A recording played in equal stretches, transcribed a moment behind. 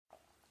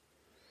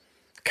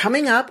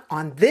Coming up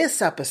on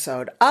this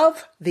episode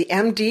of the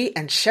MD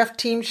and Chef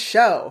Team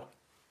Show.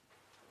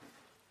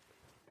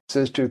 This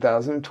is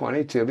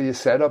 2022, but you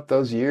set up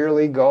those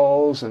yearly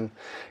goals and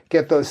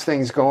get those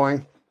things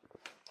going.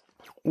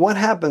 What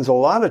happens a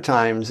lot of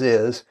times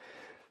is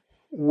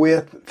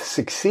with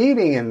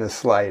succeeding in the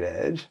slight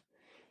edge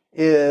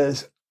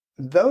is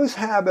those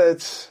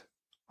habits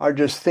are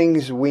just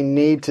things we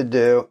need to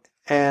do,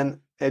 and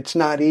it's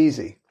not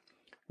easy.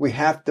 We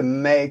have to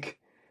make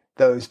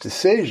those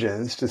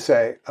decisions to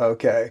say,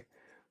 okay,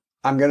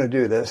 I'm going to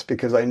do this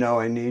because I know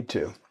I need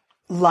to.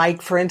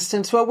 Like, for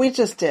instance, what we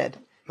just did.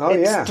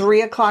 It's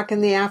 3 o'clock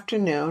in the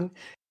afternoon.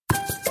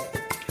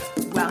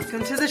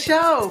 Welcome to the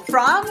show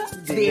from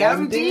the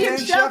MD and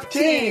Chef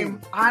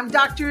Team. I'm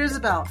Dr.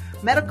 Isabel,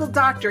 medical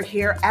doctor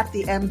here at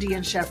the MD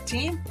and Chef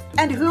Team.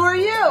 And who are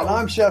you? And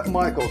I'm Chef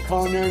Michael,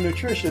 culinary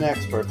nutrition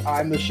expert.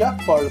 I'm the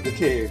chef part of the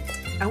team.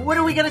 And what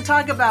are we going to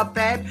talk about,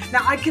 babe?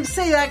 Now, I can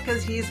say that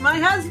because he's my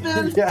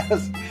husband.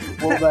 Yes.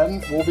 Well,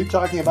 then we'll be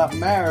talking about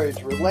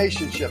marriage,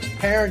 relationships,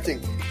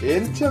 parenting,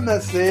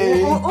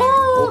 intimacy.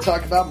 We'll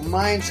talk about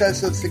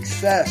mindsets of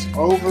success,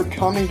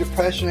 overcoming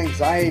depression,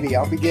 anxiety.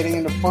 I'll be getting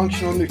into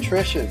functional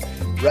nutrition,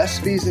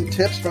 recipes and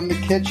tips from the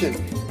kitchen.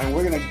 And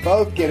we're going to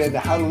both get into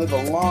how to live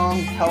a long,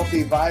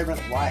 healthy,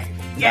 vibrant life.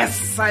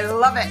 Yes, I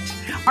love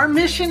it. Our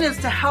mission is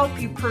to help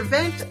you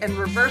prevent and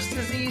reverse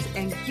disease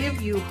and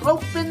give you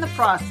hope in the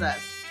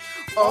process.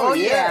 Oh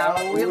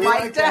yeah, we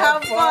like to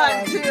have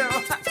fun too.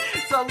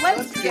 So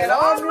let's get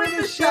on with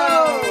the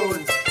show.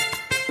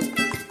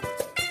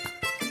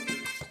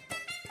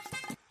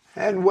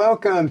 And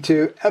welcome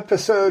to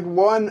episode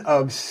 1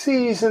 of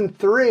season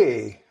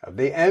 3 of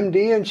the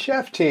MD and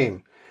Chef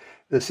Team.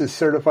 This is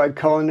certified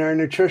culinary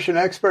nutrition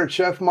expert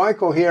Chef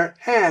Michael here,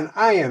 and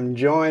I am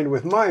joined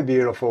with my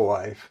beautiful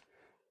wife.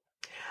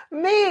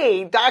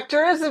 Me,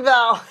 Dr.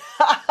 Isabel.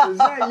 Is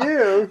that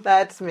you?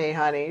 That's me,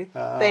 honey.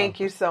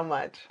 Thank you so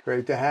much.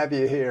 Great to have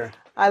you here.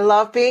 I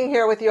love being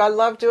here with you. I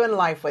love doing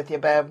life with you,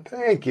 babe.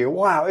 Thank you.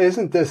 Wow,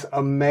 isn't this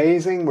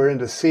amazing? We're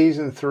into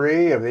season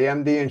 3 of the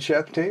MD and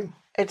Chef Team.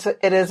 It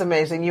is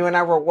amazing. You and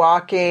I were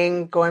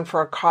walking, going for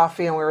a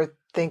coffee, and we were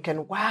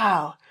thinking,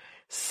 wow,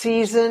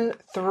 season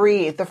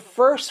 3. The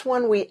first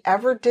one we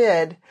ever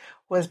did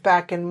was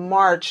back in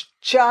March,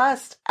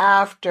 just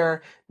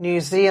after New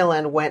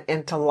Zealand went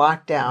into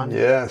lockdown.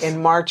 Yes.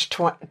 In March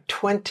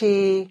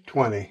 2020.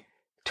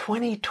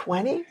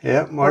 2020?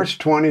 Yeah, March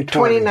 2020.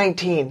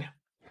 2019.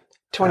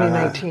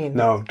 2019.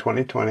 No,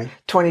 2020.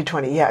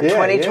 2020, yeah.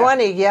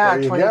 2020, yeah.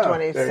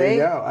 2020. There you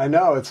go. I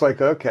know. It's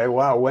like, okay,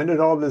 wow, when did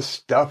all this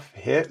stuff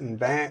hit and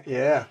bang?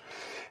 Yeah.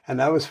 And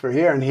that was for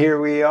here. And here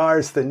we are.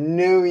 It's the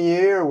new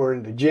year. We're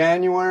into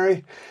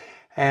January.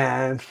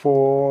 And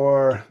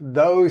for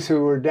those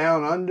who are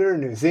down under,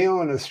 New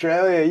Zealand,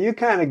 Australia, you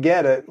kind of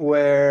get it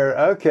where,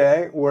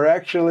 okay, we're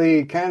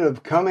actually kind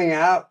of coming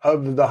out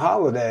of the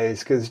holidays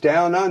because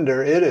down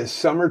under, it is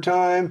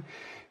summertime.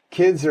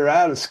 Kids are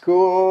out of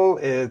school.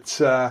 It's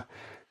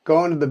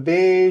going to the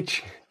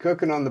beach,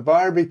 cooking on the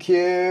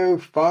barbecue,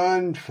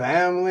 fun,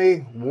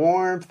 family,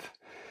 warmth,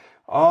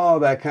 all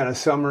that kind of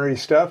summery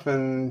stuff,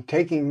 and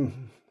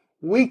taking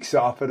weeks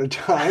off at a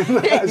time,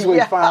 as we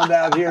found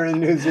out here in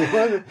New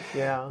Zealand.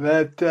 Yeah.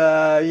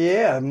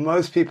 That,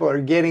 most people are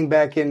getting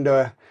back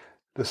into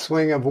the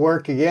swing of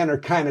work again, or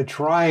kind of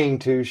trying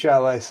to,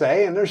 shall I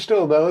say. And there's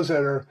still those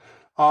that are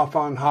off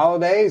on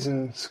holidays,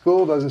 and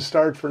school doesn't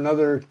start for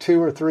another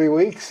 2 or 3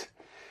 weeks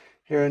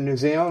here in New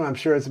Zealand. I'm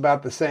sure it's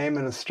about the same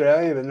in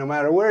Australia, but no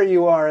matter where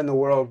you are in the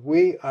world,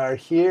 we are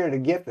here to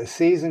get the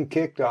season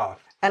kicked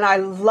off. And I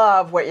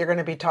love what you're going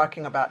to be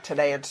talking about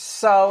today. It's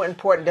so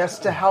important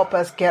just to help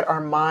us get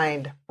our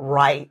mind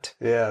right.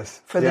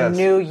 Yes. For the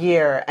new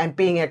year and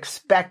being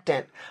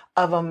expectant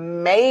of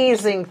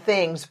amazing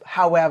things.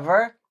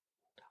 However,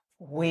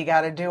 we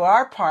got to do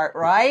our part,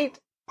 right?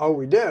 Oh,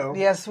 we do?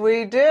 Yes,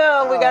 we do.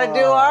 We got to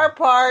do our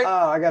part.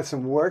 Oh, I got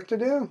some work to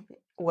do?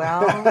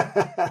 Well,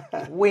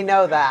 we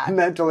know that.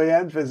 Mentally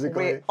and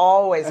physically. We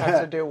always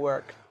have to do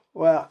work.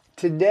 Well,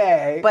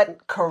 today...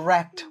 But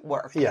correct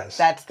work. Yes.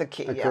 That's the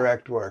key.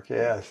 Correct work,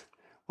 yes.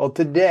 Well,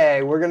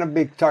 today we're going to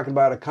be talking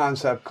about a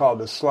concept called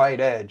the slight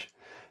edge.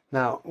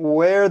 Now,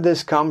 where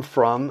this comes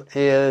from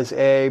is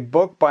a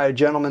book by a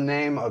gentleman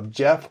named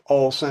Jeff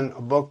Olson,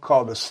 a book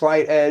called The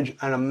Slight Edge,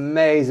 an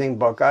amazing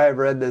book. I have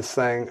read this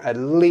thing at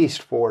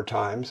least 4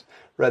 times,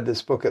 read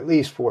this book at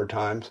least 4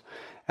 times.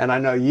 And I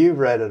know you've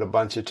read it a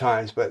bunch of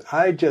times, but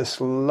I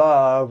just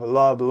love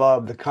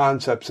the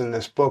concepts in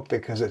this book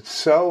because it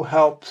so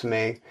helps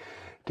me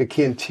to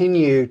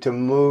continue to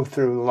move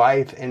through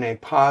life in a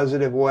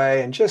positive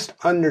way and just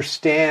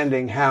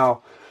understanding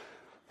how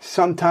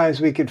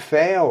sometimes we could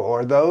fail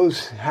or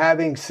those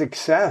having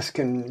success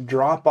can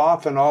drop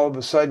off and all of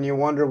a sudden you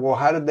wonder, well,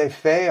 how did they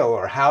fail?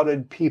 Or how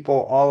did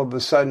people all of a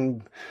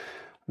sudden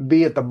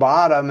be at the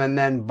bottom and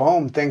then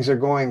boom, things are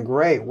going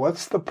great?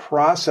 What's the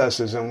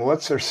processes and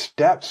what's their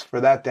steps for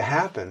that to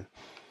happen?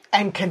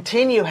 And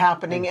continue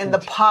happening in the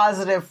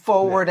positive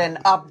forward and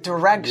up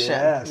direction.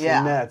 Yes,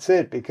 and that's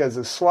it, because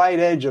the slight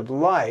edge of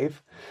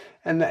life,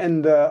 And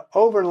the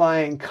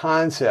overlying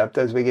concept,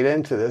 as we get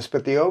into this,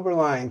 but the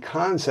overlying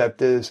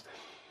concept is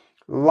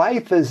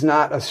life is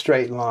not a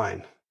straight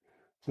line.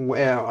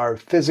 Our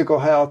physical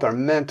health, our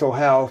mental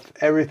health,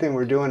 everything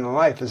we're doing in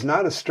life is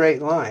not a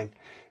straight line.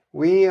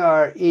 We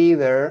are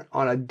either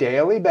on a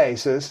daily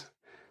basis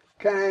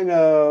kind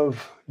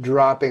of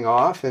dropping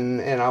off,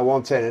 and I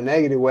won't say in a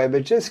negative way,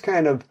 but just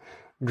kind of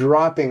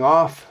dropping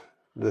off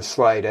the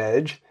slight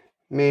edge,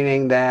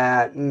 meaning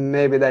that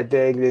maybe that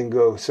day didn't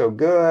go so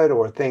good,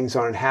 or things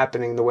aren't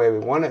happening the way we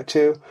want it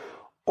to,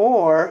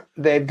 or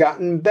they've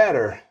gotten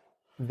better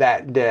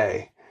that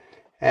day.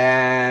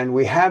 And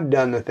we have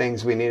done the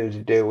things we needed to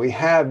do. We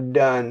have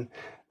done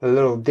the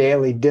little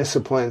daily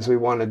disciplines we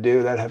want to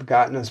do that have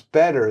gotten us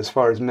better as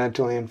far as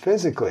mentally and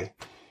physically.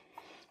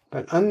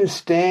 But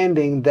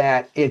understanding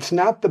that it's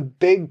not the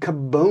big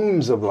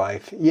kabooms of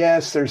life.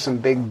 Yes, there's some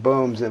big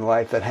booms in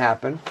life that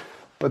happen,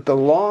 but the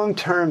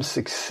long-term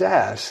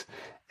success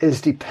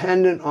is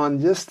dependent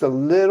on just the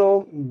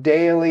little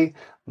daily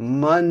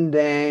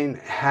mundane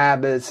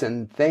habits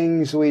and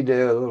things we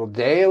do, the little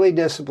daily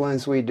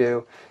disciplines we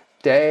do,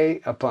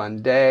 day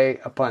upon day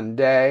upon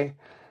day.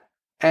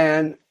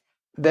 And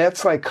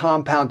that's like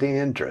compounding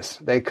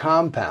interest. They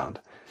compound.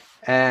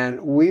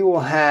 And we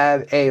will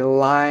have a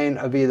line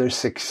of either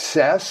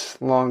success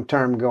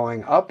long-term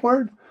going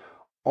upward,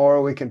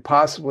 or we can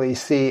possibly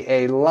see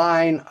a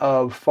line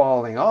of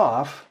falling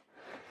off,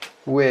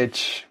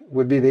 which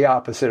would be the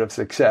opposite of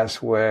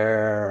success,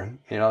 where,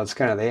 it's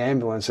kind of the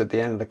ambulance at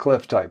the end of the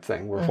cliff type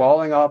thing. We're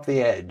falling off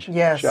the edge,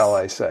 shall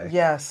I say.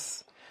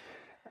 Yes.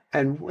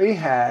 And we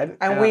had...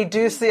 And we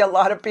do see a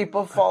lot of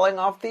people falling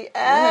off the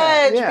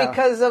edge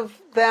because of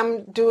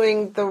them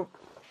doing the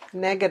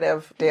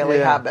negative daily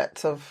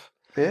habits of...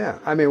 Yeah,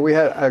 I mean, we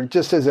had,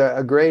 just as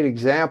a great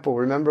example,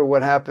 remember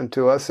what happened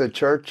to us at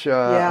church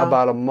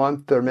about a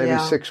month or maybe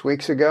 6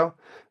 weeks ago?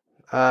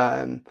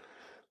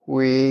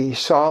 We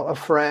saw a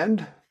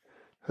friend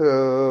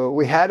who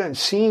we hadn't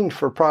seen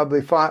for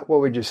probably 5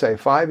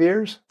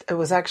 years? It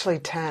was actually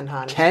 10,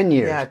 honey. 10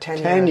 years. Yeah,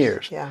 10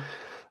 years. Yeah.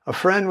 A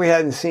friend we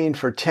hadn't seen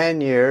for 10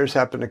 years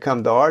happened to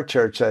come to our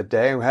church that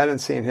day. We hadn't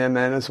seen him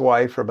and his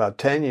wife for about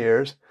 10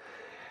 years.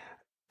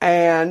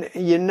 And,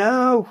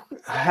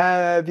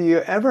 have you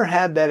ever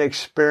had that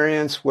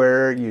experience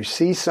where you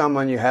see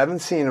someone, you haven't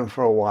seen them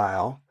for a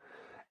while,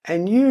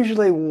 and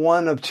usually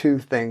one of two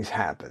things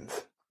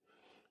happens.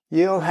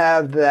 You'll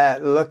have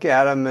that look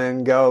at them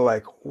and go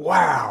like,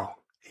 wow,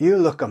 you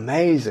look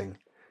amazing.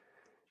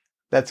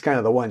 That's kind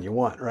of the one you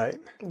want, right?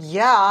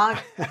 Yeah.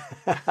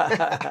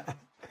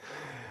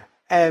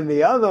 And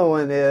the other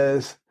one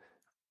is,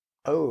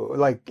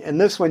 and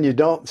this one you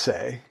don't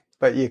say,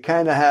 but you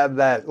kind of have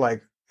that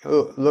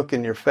look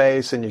in your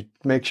face, and you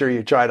make sure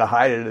you try to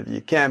hide it if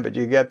you can, but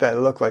you get that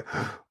look like,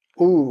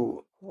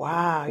 ooh.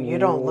 Wow, you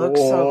don't look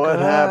so what good. What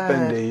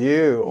happened to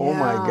you? Yeah. Oh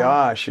my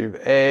gosh,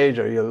 you've aged,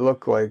 or you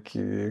look like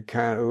you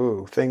kind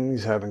of,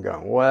 things haven't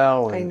gone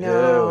well. And, I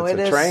know, it's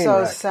it a train is so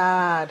wreck.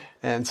 sad.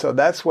 And so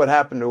that's what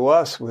happened to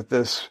us with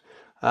this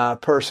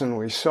person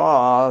we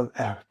saw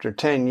after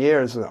 10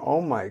 years.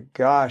 Oh my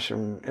gosh,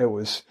 and it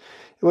was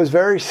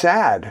very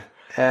sad.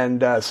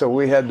 And so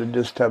we had to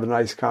just have a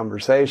nice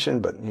conversation,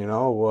 but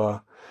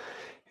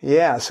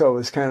so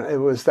it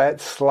was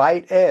that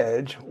slight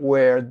edge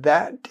where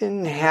that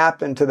didn't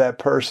happen to that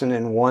person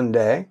in one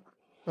day.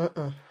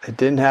 It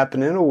didn't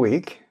happen in a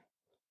week.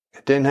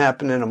 It didn't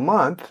happen in a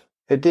month.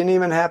 It didn't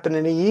even happen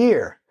in a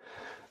year.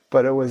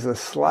 But it was a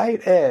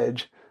slight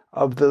edge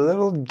of the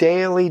little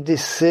daily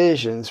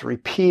decisions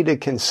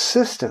repeated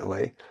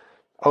consistently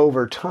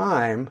over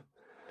time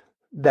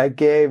that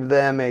gave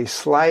them a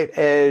slight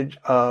edge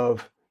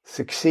of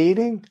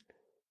succeeding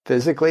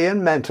physically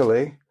and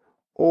mentally,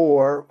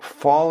 or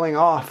falling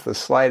off the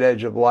slight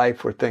edge of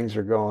life where things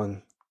are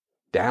going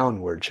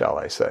downward, shall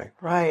I say.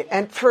 Right.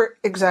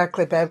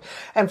 Exactly, babe.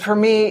 And for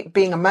me,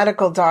 being a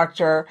medical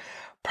doctor,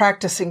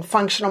 practicing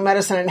functional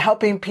medicine and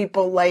helping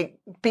people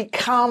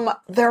become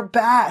their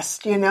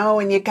best,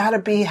 and you got to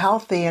be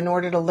healthy in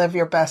order to live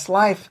your best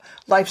life.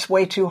 Life's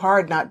way too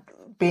hard not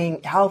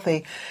being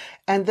healthy.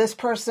 And this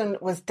person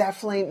was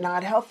definitely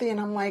not healthy. And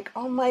I'm like,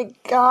 oh my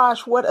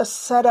gosh, what a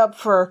setup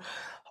for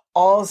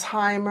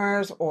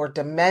Alzheimer's or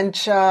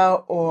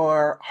dementia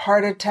or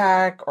heart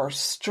attack or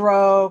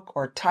stroke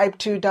or type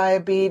 2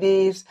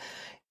 diabetes,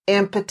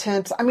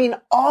 impotence. I mean,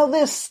 all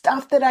this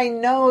stuff that I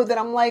know that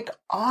I'm like,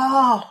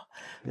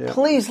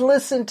 please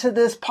listen to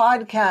this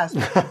podcast.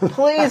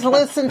 Please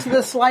listen to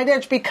the Slight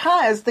Edge,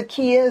 because the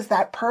key is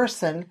that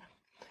person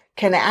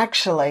can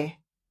actually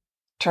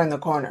turn the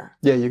corner.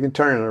 Yeah, you can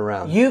turn it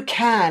around. You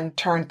can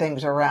turn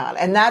things around.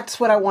 And that's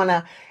what I want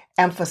to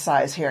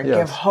emphasize here and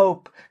give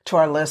hope to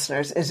our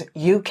listeners is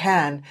you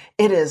can.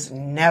 It is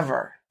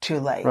never too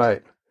late.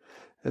 Right.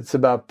 It's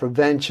about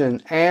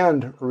prevention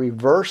and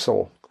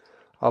reversal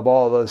of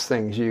all those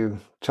things you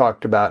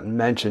talked about and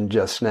mentioned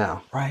just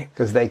now. Right.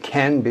 Because they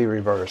can be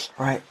reversed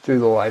through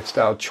the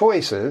lifestyle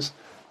choices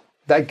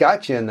that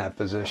got you in that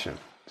position.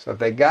 So if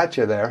they got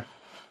you there,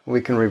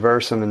 we can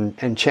reverse them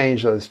and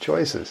change those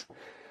choices.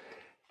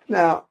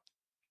 Now,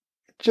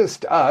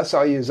 just us,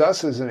 I'll use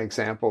us as an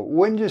example.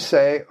 Wouldn't you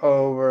say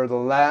over the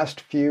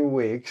last few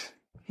weeks,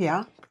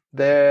 Yeah.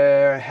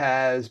 there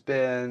has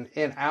been,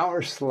 in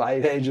our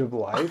slight edge of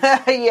life,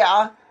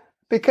 Yeah.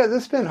 because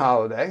it's been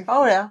holiday,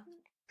 Oh, yeah.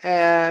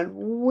 and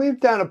we've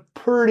done a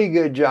pretty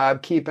good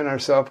job keeping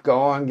ourselves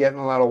going, getting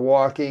a lot of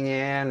walking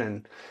in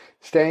and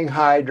staying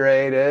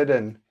hydrated,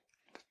 and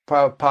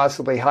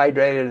possibly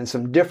hydrated in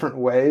some different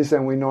ways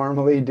than we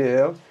normally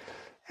do,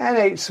 and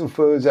ate some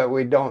foods that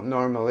we don't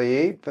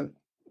normally eat. But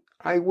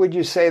would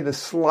you say the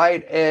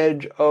slight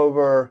edge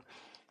over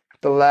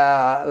the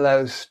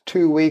last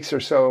 2 weeks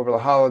or so over the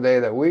holiday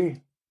that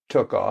we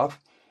took off,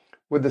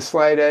 would the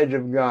slight edge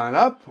have gone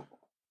up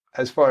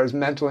as far as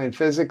mentally and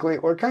physically,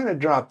 or kind of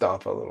dropped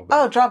off a little bit?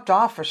 Oh, dropped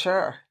off for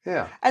sure.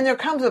 Yeah. And there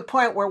comes a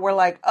point where we're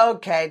like,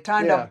 okay,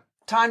 time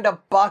to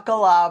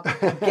buckle up,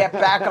 get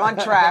back on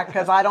track,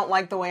 because I don't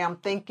like the way I'm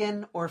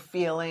thinking or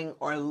feeling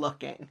or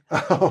looking.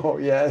 Oh,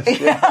 yes.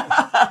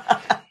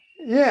 yes.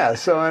 Yeah,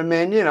 so I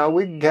mean,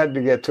 we had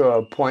to get to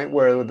a point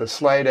where the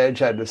slight edge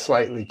had to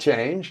slightly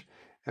change,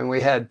 and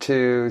we had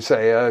to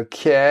say,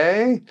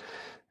 okay,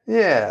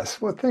 yes,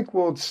 I think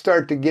we'll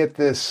start to get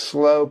this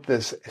slope,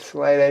 this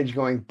slight edge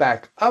going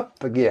back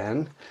up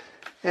again.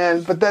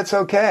 But that's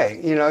okay.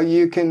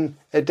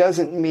 It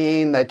doesn't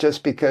mean that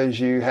just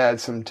because you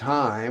had some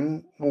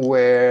time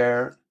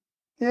where,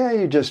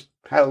 you just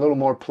had a little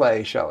more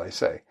play, shall I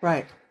say.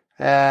 Right.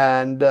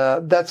 And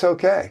that's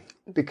okay,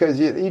 because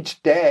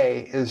each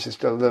day is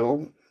just a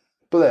little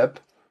blip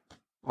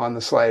on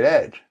the slight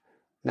edge.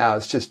 Now,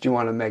 it's just you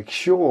want to make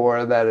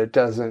sure that it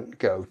doesn't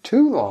go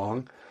too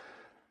long,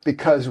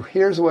 because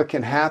here's what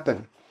can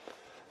happen.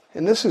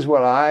 And this is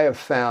what I have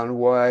found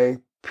why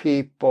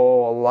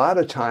people a lot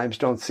of times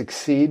don't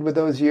succeed with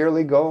those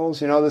yearly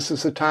goals. This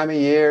is the time of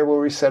year where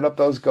we set up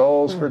those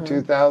goals for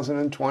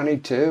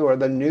 2022 or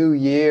the new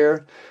year.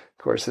 Of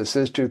course, this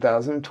is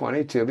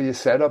 2022, but you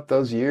set up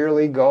those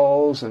yearly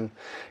goals and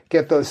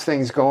get those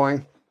things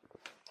going.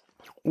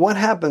 What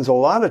happens a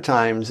lot of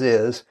times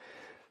is,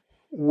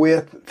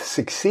 with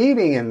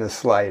succeeding in the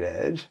slight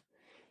edge,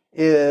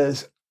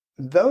 is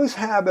those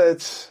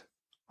habits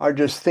are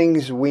just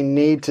things we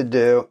need to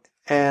do,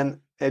 and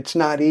it's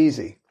not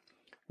easy.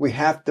 We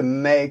have to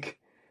make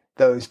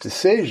those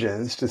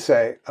decisions to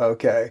say,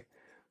 okay,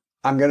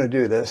 I'm going to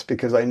do this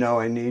because I know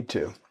I need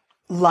to.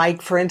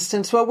 Like, for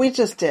instance, what we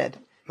just did.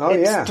 Oh,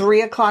 it's yeah.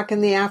 3:00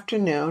 in the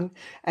afternoon,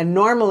 and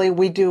normally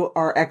we do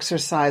our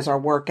exercise, our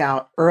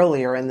workout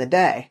earlier in the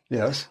day.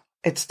 Yes.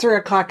 It's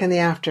 3:00 in the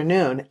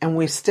afternoon, and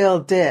we still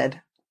did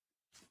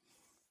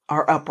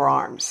our upper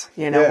arms.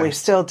 We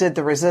still did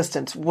the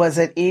resistance. Was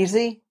it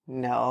easy?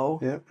 No.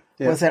 Yep.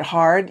 Was it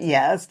hard?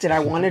 Yes. Did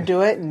I want to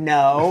do it?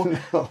 No.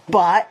 No.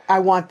 But I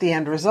want the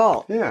end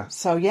result. Yeah.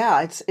 So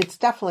yeah, it's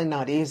definitely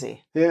not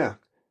easy. Yeah.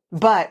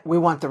 But we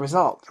want the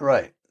result.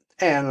 Right.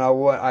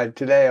 And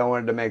today I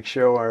wanted to make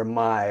sure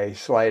my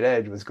slight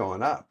edge was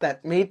going up.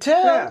 Me too.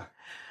 Yeah.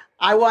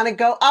 I want to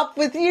go up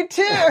with you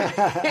too.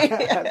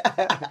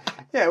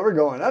 Yeah, we're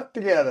going up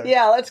together.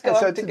 Yeah, let's go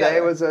up up together. together.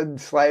 Today was a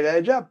slight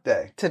edge up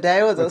day.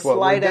 Today was a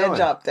slight edge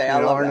up day.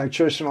 I love our that.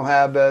 nutritional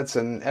habits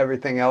and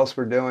everything else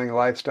we're doing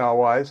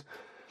lifestyle-wise.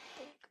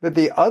 But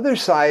the other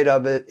side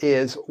of it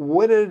is,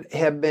 would it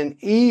have been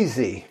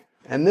easy?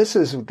 And this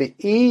is the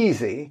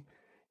easy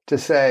to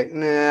say,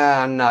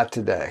 nah, not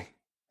today.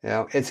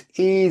 It's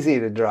easy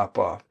to drop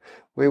off.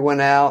 We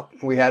went out.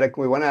 We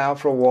went out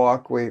for a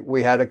walk.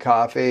 We had a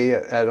coffee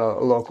at a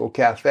local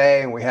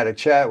cafe, and we had a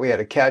chat. We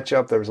had a catch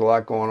up. There was a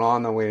lot going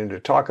on that we needed to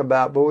talk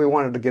about, but we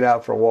wanted to get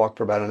out for a walk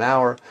for about an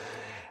hour.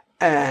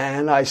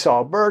 And I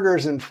saw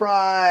burgers and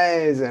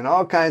fries and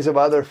all kinds of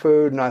other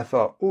food, and I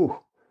thought, ooh,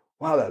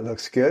 wow, that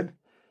looks good.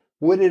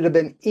 Would it have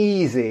been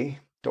easy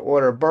to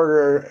order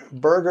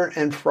burger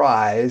and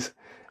fries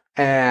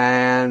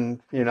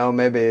and,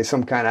 maybe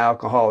some kind of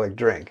alcoholic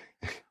drink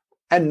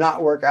and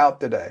not work out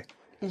today?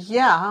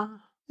 Yeah.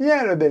 Yeah,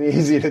 it would have been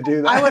easy to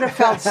do that. I would have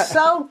felt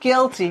so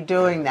guilty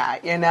doing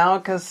that,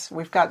 because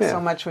we've got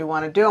so much we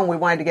want to do, and we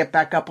wanted to get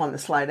back up on the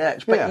slight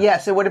edge. But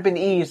yes, it would have been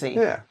easy.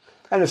 Yeah.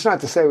 And it's not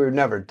to say we've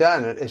never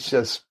done it. It's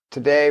just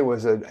today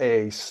was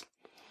a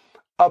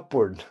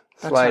upward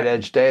slight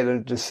edge day, the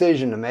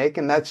decision to make,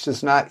 and that's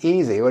just not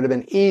easy. It would have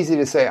been easy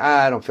to say,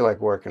 I don't feel like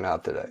working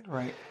out today.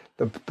 Right.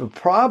 The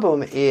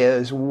problem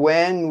is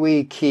when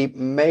we keep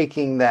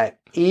making that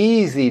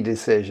easy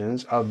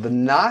decisions of the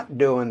not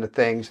doing the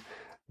things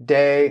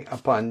day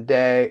upon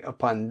day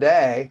upon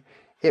day,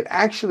 it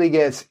actually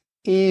gets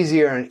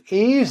easier and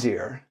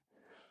easier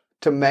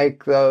to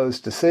make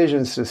those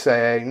decisions to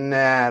say,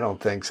 nah, I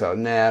don't think so.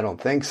 Nah, I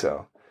don't think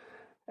so.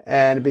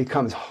 And it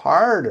becomes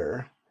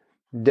harder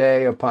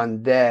day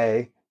upon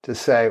day to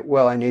say,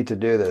 well, I need to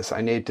do this.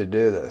 I need to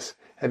do this.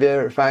 Have you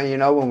ever found,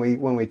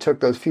 when we took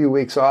those few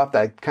weeks off,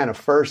 that kind of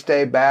first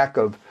day back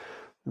of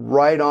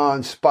right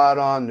on, spot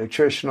on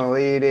nutritional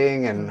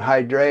eating and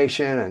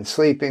hydration and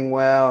sleeping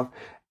well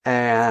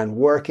and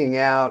working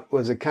out,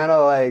 was it kind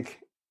of like,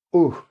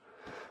 ooh,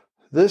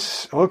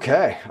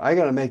 I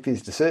got to make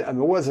these decisions. I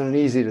mean, it wasn't an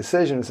easy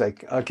decision. It's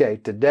like, okay,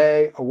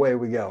 today, away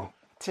we go.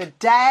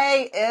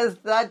 Today is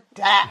the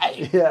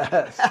day.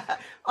 Yes.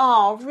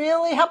 Oh,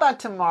 really? How about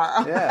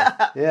tomorrow?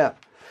 Yeah.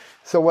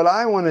 So what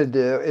I want to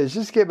do is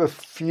just give a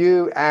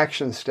few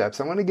action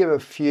steps. I want to give a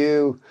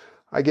few,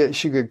 I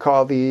guess you could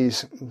call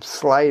these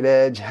slight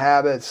edge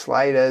habits,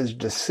 slight edge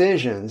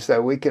decisions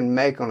that we can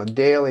make on a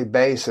daily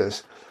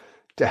basis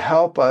to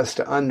help us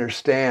to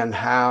understand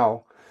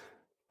how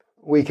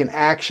we can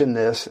action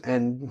this,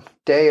 and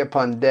day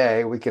upon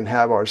day we can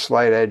have our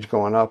slight edge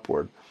going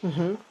upward.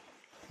 Mm-hmm.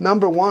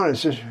 Number one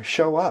is just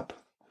show up.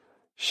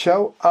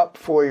 Show up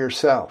for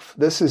yourself.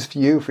 This is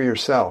you for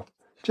yourself.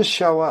 Just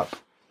show up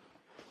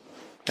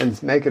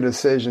and make a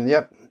decision.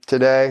 Yep,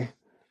 today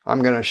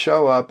I'm going to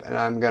show up and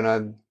I'm going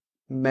to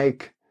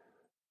make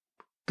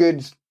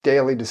good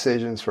daily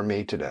decisions for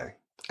me today.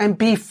 And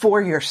be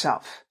for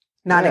yourself,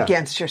 not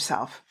against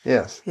yourself.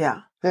 Yes.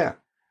 Yeah. Yeah.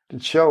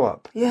 Just show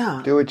up.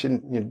 Yeah. Do what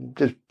you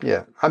just,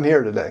 I'm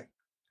here today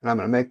and I'm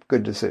going to make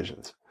good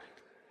decisions.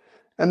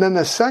 And then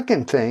the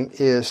second thing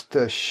is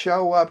to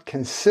show up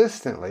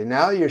consistently.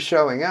 Now you're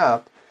showing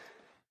up.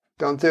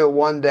 Don't do it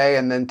one day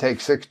and then take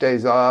 6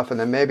 days off and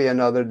then maybe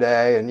another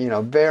day and,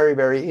 very,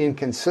 very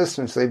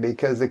inconsistency,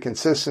 because the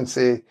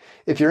consistency,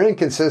 if you're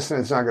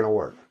inconsistent, it's not going to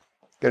work.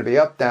 It's going to be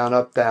up, down,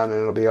 and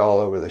it'll be all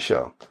over the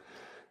show.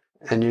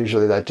 And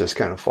usually that just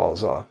kind of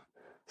falls off.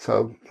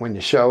 So when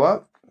you show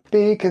up,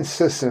 be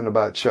consistent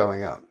about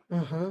showing up.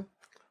 Mm-hmm.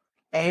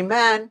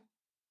 Amen.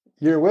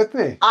 You're with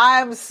me.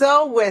 I'm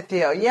so with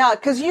you. Yeah,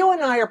 because you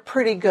and I are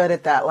pretty good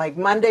at that. Like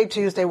Monday,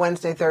 Tuesday,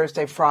 Wednesday,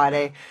 Thursday,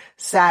 Friday,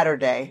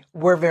 Saturday,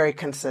 we're very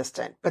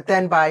consistent. But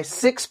then by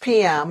 6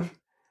 p.m.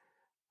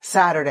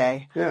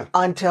 Saturday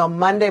until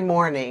Monday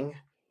morning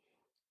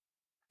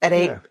at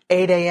 8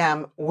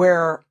 a.m.,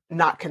 we're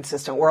not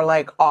consistent. We're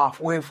like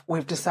off.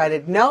 We've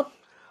decided, nope,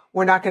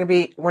 we're not going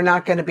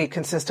to be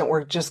consistent.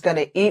 We're just going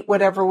to eat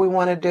whatever we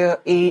want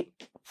to eat,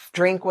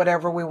 drink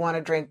whatever we want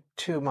to drink,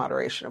 to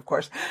moderation, of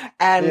course,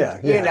 and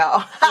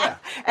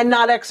and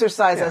not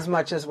exercise as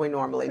much as we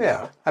normally do.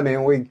 Yeah, I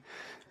mean,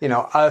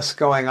 us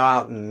going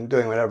out and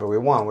doing whatever we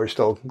want, we're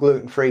still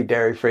gluten-free,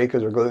 dairy-free,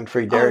 because we're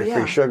gluten-free,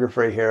 dairy-free,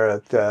 sugar-free here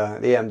at the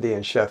MD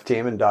and Chef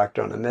team and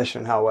Doctor on a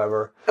Mission.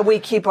 However, we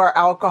keep our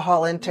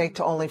alcohol intake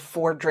to only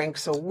 4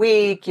 drinks a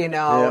week, and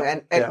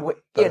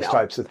those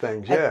types of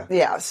things.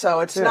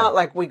 So it's not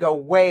like we go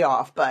way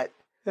off, but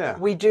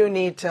we do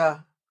need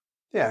to.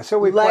 Yeah, so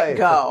we let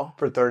go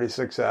for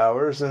 36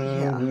 hours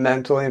and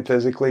mentally and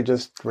physically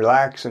just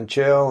relax and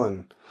chill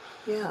and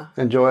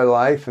enjoy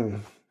life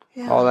and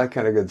all that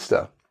kind of good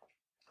stuff.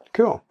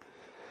 Cool.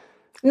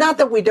 Not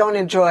that we don't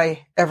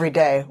enjoy every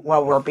day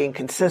while we're being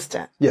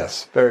consistent.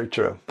 Yes, very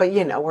true. But,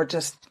 we're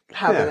just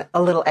having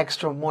a little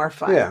extra more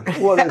fun. Yeah,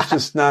 well, there's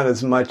just not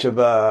as much of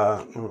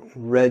a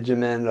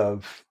regimen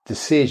of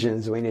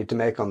decisions we need to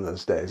make on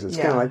those days. It's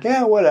kind of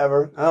like,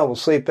 whatever. Oh, we'll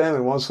sleep in.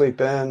 We won't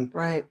sleep in.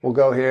 Right. We'll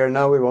go here.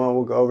 No, we won't.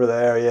 We'll go over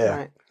there. Yeah.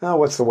 Right. Oh,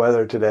 what's the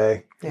weather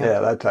today? Yeah,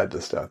 that type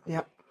of stuff.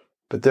 Yep.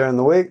 But during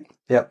the week,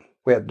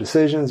 we have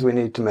decisions we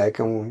need to make,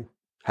 and we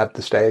have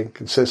to stay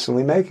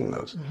consistently making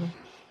those. Mm-hmm.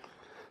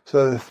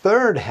 So the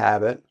third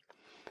habit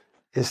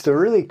is to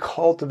really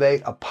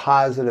cultivate a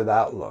positive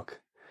outlook.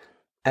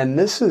 And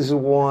this is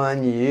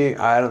one you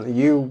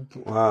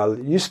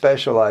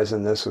specialize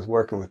in this with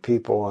working with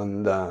people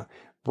on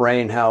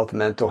brain health,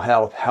 mental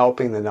health,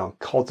 helping them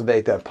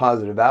cultivate that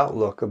positive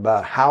outlook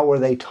about how are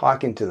they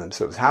talking to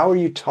themselves? How are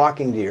you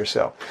talking to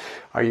yourself?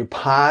 Are you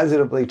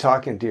positively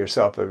talking to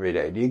yourself every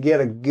day? Do you get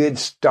a good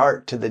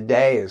start to the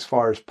day as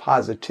far as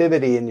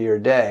positivity into your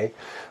day?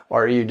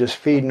 Or are you just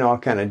feeding all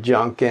kind of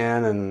junk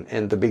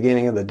in the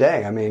beginning of the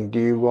day? I mean, do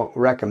you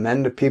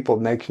recommend to people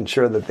making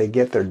sure that they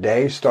get their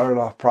day started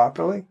off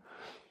properly?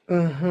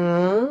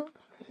 Mm-hmm.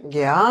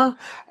 Yeah.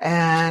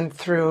 And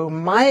through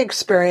my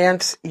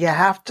experience, you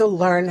have to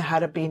learn how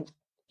to be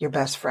your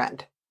best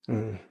friend.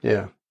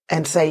 Yeah.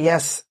 And say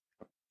yes,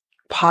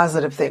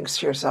 positive things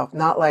to yourself.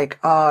 Not like,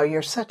 oh,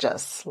 you're such a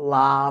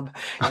slob.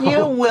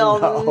 You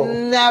will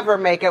never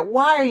make it.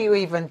 Why are you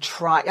even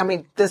trying? I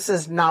mean, this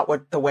is not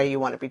the way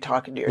you want to be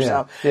talking to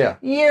yourself. Yeah.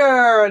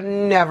 You're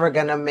never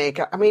going to make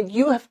it. I mean,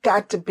 you have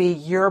got to be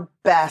your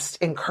best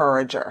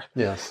encourager.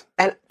 Yes.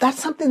 And that's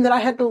something that I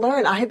had to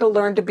learn. I had to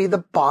learn to be the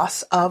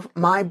boss of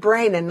my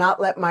brain and not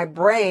let my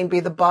brain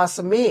be the boss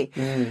of me.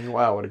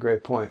 Wow, what a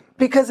great point.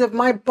 Because if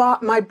my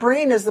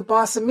brain is the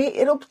boss of me,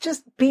 it'll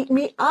just beat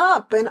me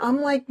up. And I'm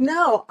like,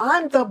 no,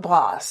 I'm the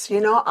boss.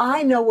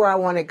 I know where I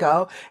want to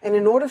go. And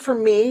in order for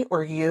me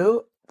or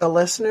you, the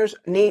listeners,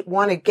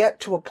 want to get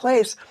to a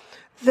place,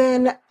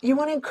 then you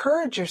want to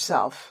encourage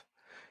yourself.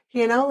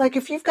 Like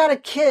if you've got a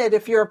kid,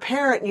 if you're a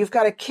parent and you've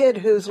got a kid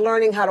who's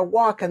learning how to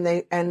walk and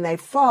they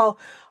fall,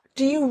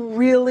 do you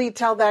really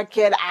tell that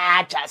kid,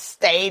 just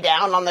stay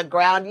down on the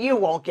ground. You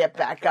won't get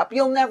back up.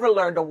 You'll never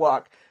learn to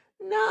walk.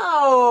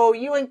 No,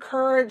 you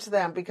encourage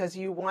them because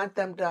you want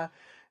them to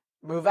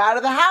move out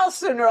of the house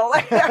sooner or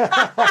later.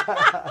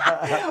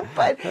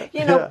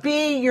 But,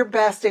 be your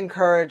best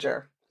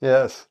encourager.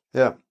 Yes.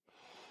 Yeah.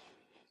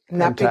 And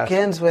that Fantastic.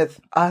 begins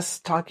with us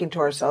talking to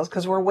ourselves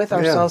because we're with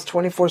ourselves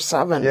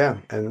 24/7. Yeah,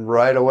 and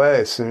right away,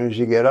 as soon as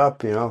you get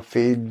up,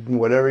 feed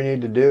whatever you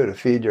need to do to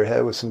feed your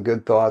head with some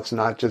good thoughts,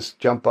 not just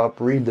jump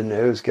up, read the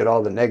news, get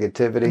all the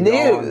negativity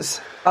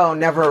News. Oh,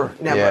 never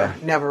Yeah.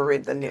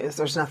 read the news.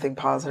 There's nothing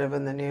positive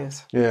in the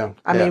news. Yeah.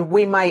 I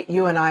mean,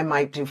 you and I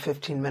might do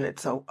 15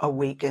 minutes a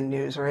week in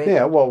news, right?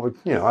 Yeah, well,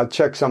 I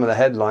check some of the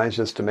headlines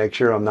just to make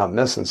sure I'm not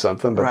missing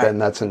something, but Right. then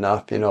that's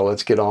enough.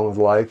 Let's get on with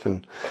life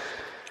and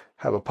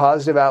have a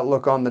positive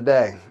outlook on the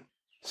day.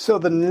 So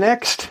the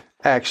next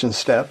action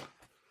step,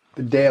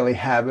 the daily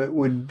habit,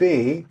 would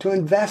be to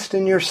invest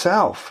in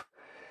yourself.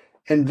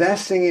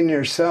 Investing in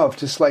yourself,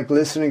 just like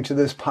listening to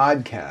this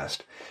podcast,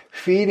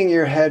 feeding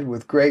your head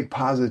with great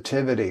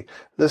positivity,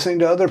 listening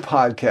to other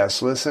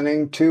podcasts,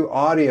 listening to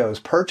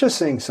audios,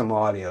 purchasing some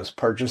audios,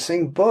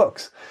 purchasing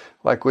books,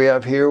 like we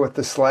have here with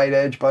The Slight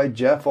Edge by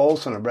Jeff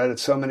Olson. I've read it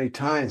so many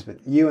times,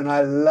 but you and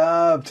I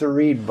love to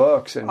read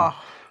books and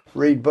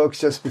read books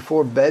just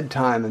before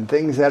bedtime and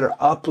things that are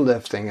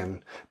uplifting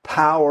and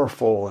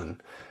powerful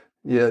and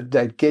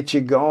that get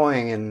you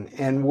going,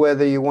 and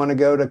whether you want to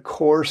go to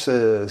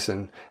courses,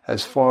 and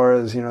as far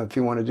as, if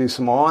you want to do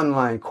some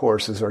online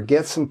courses or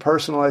get some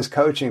personalized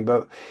coaching,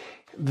 but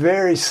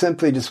very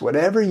simply just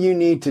whatever you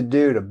need to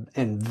do to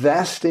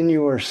invest in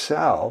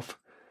yourself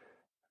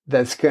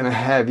that's going to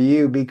have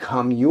you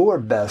become your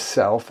best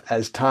self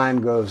as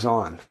time goes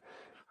on.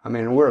 I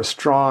mean, we're a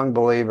strong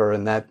believer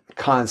in that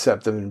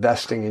concept of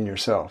investing in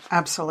yourself.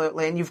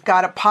 Absolutely. And you've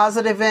got a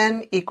positive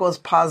in equals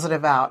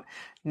positive out.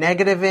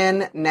 Negative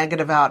in,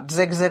 negative out.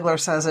 Zig Ziglar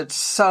says it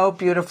so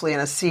beautifully in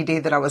a CD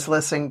that I was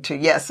listening to.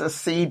 Yes, a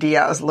CD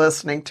I was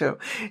listening to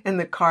in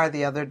the car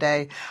the other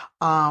day,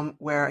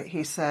 where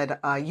he said,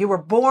 you were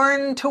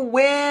born to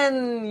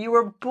win. You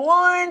were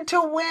born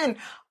to win.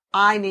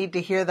 I need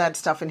to hear that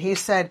stuff. And he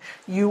said,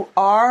 you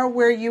are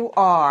where you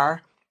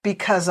are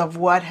because of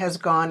what has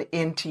gone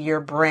into your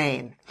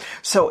brain.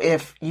 So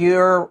if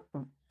you're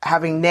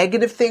having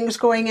negative things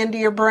going into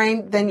your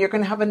brain, then you're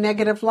going to have a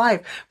negative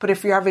life. But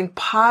if you're having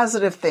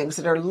positive things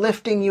that are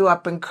lifting you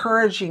up,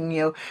 encouraging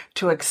you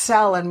to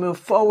excel and move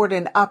forward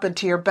and up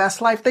into your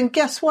best life, then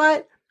guess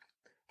what?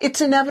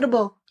 It's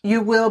inevitable. You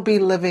will be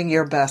living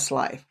your best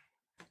life.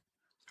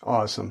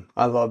 Awesome.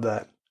 I love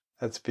that.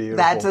 That's beautiful.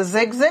 That's a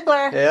Zig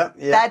Ziglar. Yeah.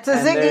 That's a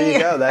and Ziggy. There you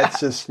go. That's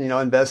just,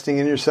 investing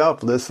in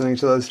yourself, listening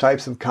to those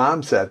types of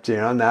concepts.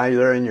 Now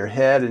they're in your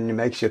head and it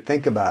makes you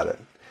think about it.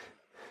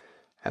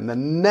 And the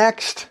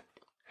next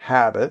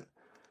habit,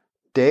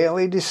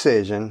 daily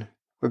decision,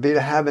 would be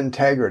to have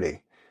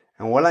integrity.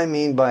 And what I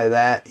mean by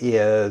that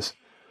is,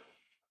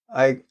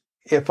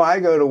 if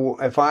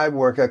I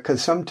work,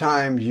 because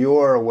sometimes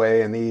you're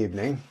away in the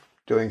evening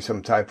doing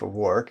some type of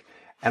work,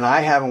 and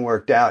I haven't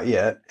worked out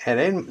yet,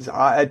 and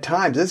at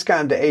times it's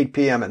gone to 8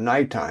 p.m. at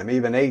nighttime,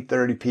 even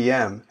 8:30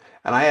 p.m.,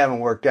 and I haven't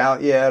worked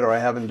out yet, or I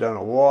haven't done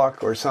a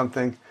walk or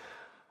something,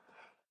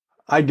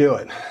 I do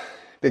it.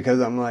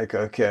 Because I'm like,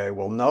 okay,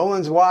 well, no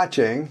one's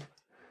watching,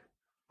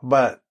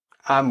 but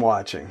I'm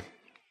watching.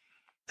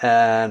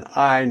 And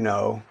I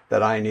know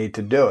that I need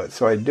to do it,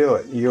 so I do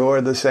it. You're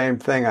the same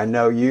thing. I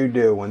know you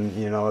do when,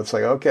 it's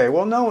like, okay,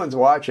 well, no one's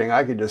watching.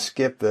 I could just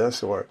skip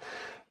this, or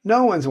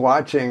no one's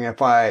watching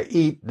if I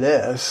eat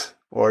this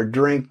or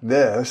drink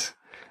this.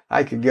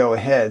 I could go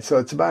ahead. So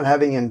it's about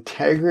having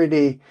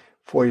integrity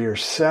for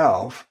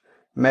yourself,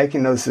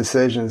 making those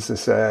decisions to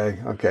say,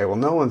 okay, well,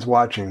 no one's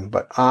watching,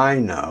 but I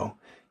know.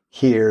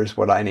 Here's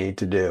what I need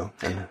to do,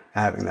 and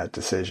having that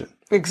decision.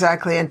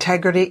 Exactly.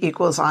 Integrity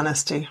equals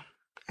honesty.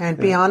 And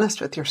be honest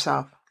with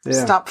yourself.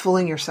 Yeah. Stop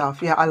fooling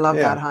yourself. Yeah, I love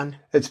that, hon.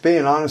 It's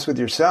being honest with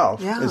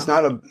yourself. Yeah. It's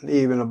not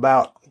even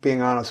about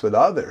being honest with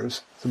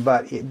others. It's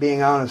about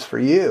being honest for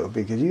you,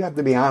 because you have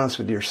to be honest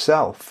with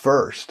yourself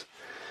first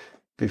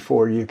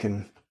before you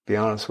can be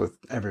honest with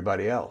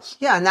everybody else.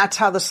 Yeah, and that's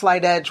how the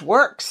Slight Edge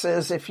works,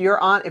 is if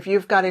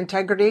you've got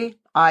integrity,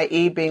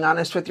 i.e. being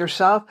honest with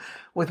yourself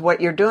with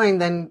what you're doing,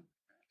 then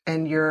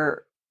and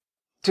you're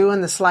doing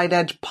the Slight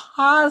Edge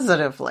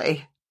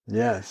positively,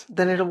 yes,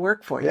 then it'll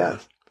work for you.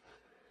 Yes.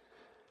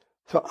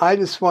 So I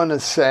just want to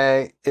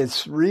say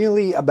it's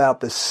really about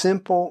the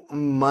simple,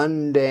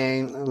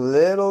 mundane,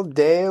 little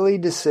daily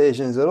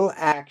decisions, little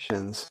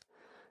actions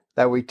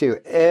that we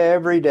do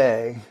every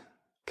day,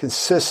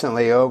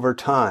 consistently over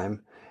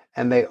time,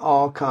 and they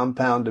all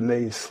compound to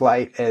be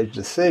slight edge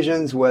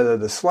decisions, whether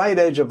the slight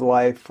edge of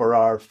life for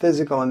our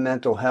physical and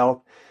mental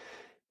health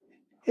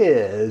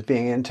is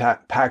being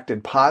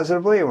impacted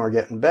positively and we're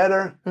getting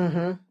better,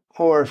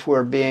 or if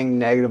we're being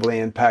negatively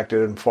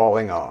impacted and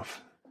falling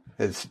off.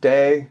 It's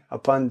day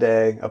upon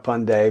day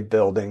upon day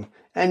building.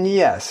 And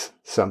yes,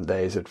 some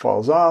days it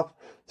falls off,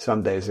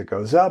 some days it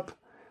goes up,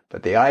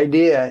 but the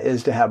idea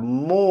is to have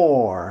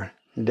more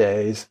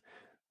days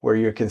where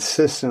you're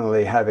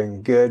consistently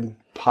having good,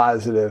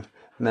 positive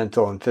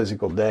mental and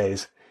physical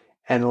days.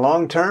 And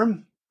long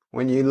term,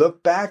 when you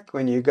look back,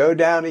 when you go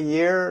down a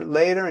year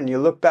later and you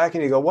look back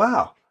and you go,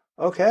 wow,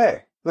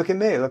 okay, look at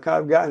me, look how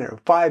I've gotten here.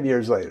 5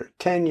 years later,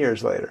 10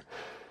 years later.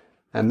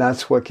 And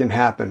that's what can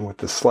happen with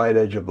the slight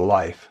edge of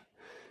life.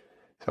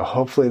 So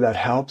hopefully that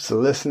helps the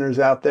listeners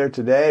out there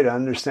today to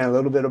understand a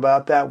little bit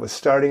about that with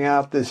starting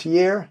out this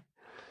year.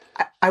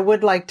 I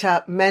would like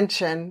to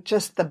mention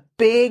just the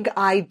big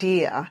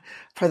idea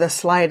for the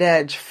Slight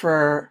Edge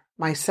for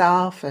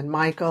myself and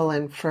Michael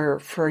and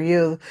for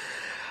you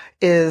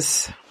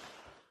is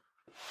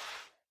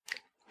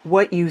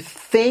what you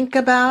think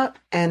about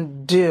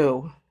and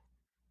do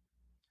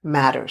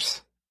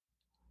matters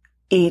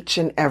each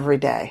and every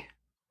day.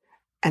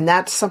 And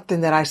that's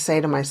something that I say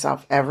to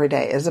myself every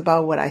day.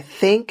 Isabel, what I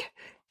think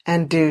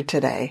and do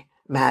today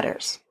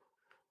matters.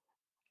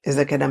 Is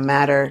it going to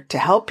matter to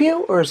help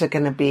you, or is it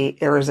going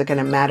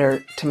to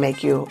matter to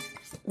make you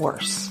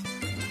worse?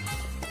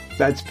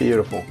 That's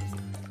beautiful.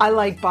 I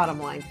like bottom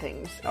line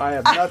things. I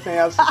have nothing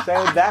else to say.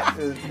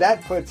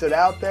 That puts it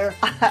out there.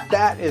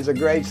 That is a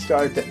great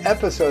start to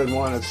episode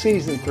 1 of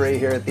season 3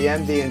 here at the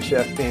MD and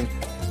Chef team.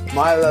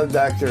 My love,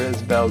 Dr.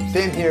 Isabel's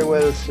been here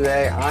with us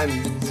today.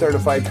 I'm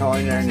certified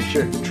culinary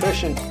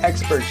nutrition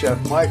expert Chef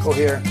Michael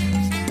here.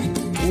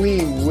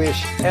 We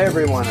wish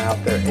everyone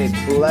out there a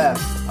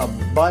blessed,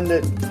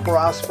 abundant,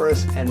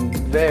 prosperous, and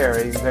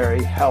very,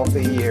 very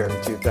healthy year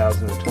in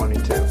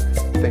 2022.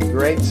 It's been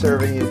great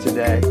serving you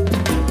today.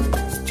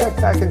 Check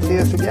back and see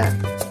us again.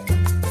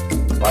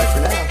 Bye for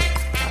now.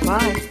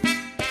 Bye.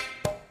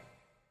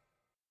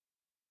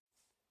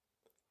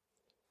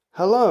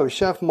 Hello,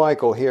 Chef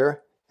Michael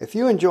here. If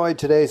you enjoyed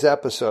today's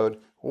episode,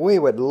 we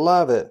would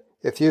love it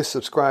if you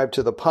subscribed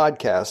to the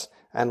podcast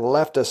and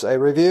left us a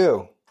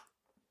review.